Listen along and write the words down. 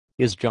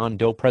Is John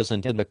Doe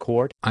present in the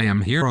court? I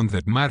am here on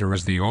that matter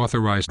as the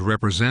authorized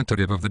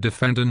representative of the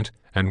defendant,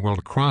 and will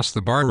cross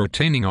the bar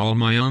retaining all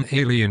my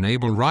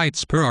unalienable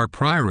rights per our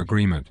prior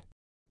agreement.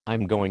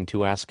 I'm going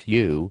to ask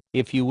you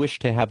if you wish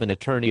to have an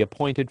attorney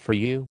appointed for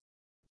you,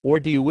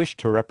 or do you wish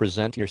to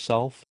represent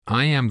yourself?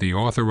 I am the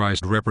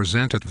authorized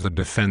representative of the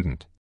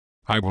defendant.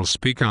 I will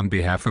speak on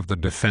behalf of the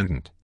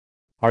defendant.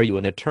 Are you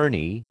an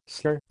attorney,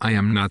 sir? I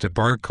am not a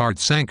bar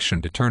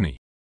card-sanctioned attorney.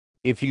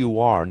 If you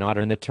are not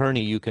an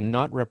attorney, you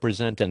cannot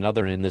represent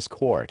another in this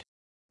court.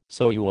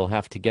 So you will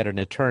have to get an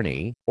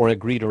attorney, or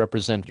agree to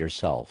represent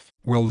yourself.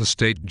 Will the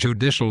state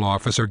judicial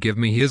officer give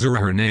me his or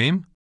her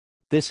name?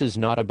 This is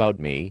not about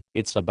me,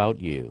 it's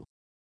about you.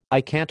 I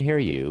can't hear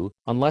you,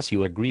 unless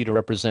you agree to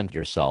represent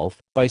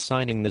yourself, by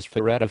signing this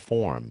FRERETA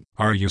form.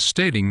 Are you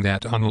stating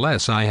that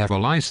unless I have a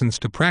license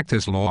to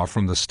practice law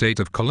from the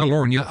state of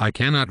California, I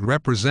cannot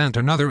represent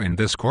another in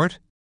this court?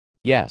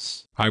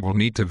 Yes. I will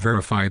need to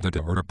verify that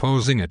our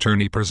opposing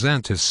attorney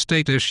present his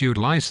state-issued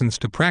license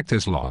to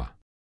practice law.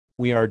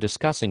 We are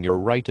discussing your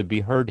right to be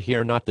heard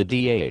here, not the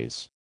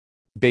DA's.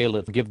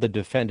 Bailiff, give the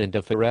defendant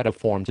a FRERETA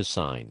form to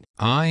sign.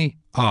 I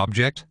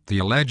object. The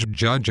alleged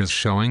judge is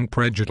showing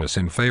prejudice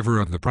in favor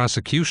of the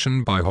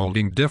prosecution by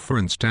holding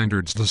different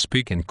standards to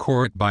speak in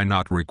court by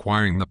not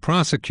requiring the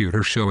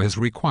prosecutor show his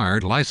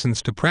required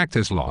license to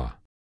practice law.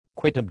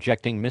 Quit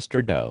objecting,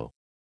 Mr. Doe.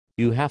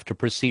 You have to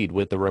proceed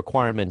with the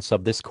requirements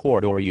of this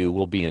court, or you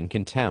will be in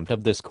contempt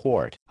of this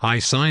court. I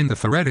signed the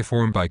FRERETA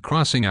form by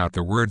crossing out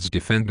the words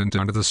defendant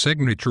under the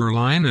signature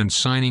line and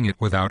signing it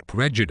without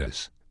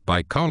prejudice.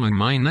 By calling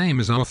my name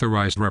as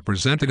authorized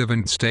representative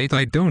and state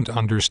I don't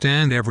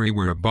understand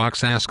everywhere a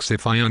box asks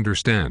if I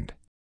understand.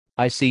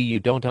 I see you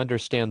don't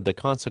understand the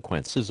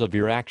consequences of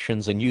your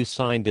actions and you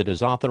signed it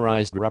as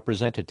authorized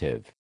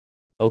representative.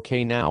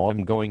 Okay, now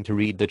I'm going to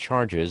read the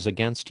charges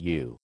against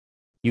you.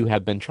 You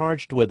have been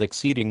charged with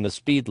exceeding the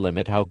speed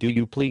limit. How do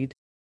you plead?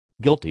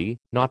 Guilty,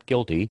 not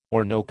guilty,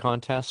 or no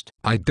contest?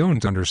 I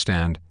don't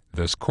understand.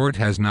 This court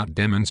has not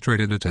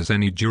demonstrated it has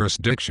any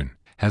jurisdiction,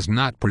 has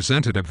not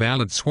presented a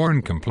valid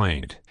sworn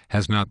complaint,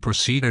 has not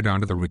proceeded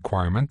under the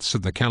requirements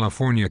of the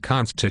California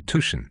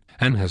Constitution,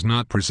 and has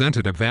not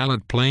presented a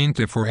valid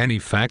plaintiff or any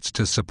facts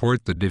to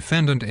support the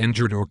defendant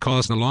injured or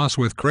caused the loss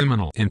with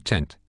criminal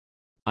intent.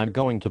 I'm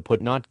going to put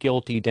not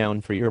guilty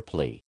down for your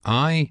plea.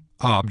 I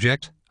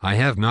object. I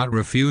have not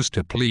refused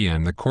to plea,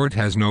 and the court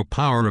has no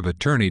power of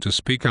attorney to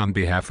speak on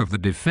behalf of the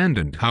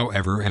defendant.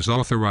 However, as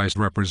authorized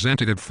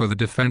representative for the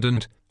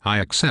defendant, I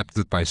accept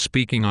that by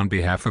speaking on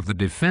behalf of the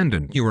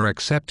defendant you are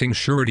accepting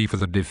surety for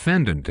the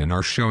defendant and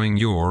are showing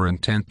your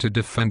intent to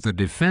defend the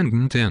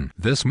defendant in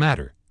this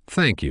matter.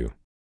 Thank you.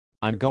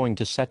 I'm going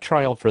to set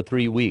trial for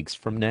 3 weeks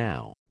from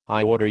now.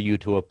 I order you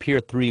to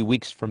appear 3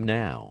 weeks from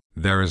now.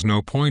 There is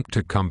no point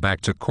to come back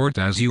to court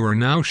as you are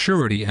now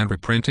surety and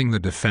representing the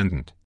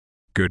defendant.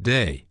 Good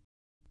day.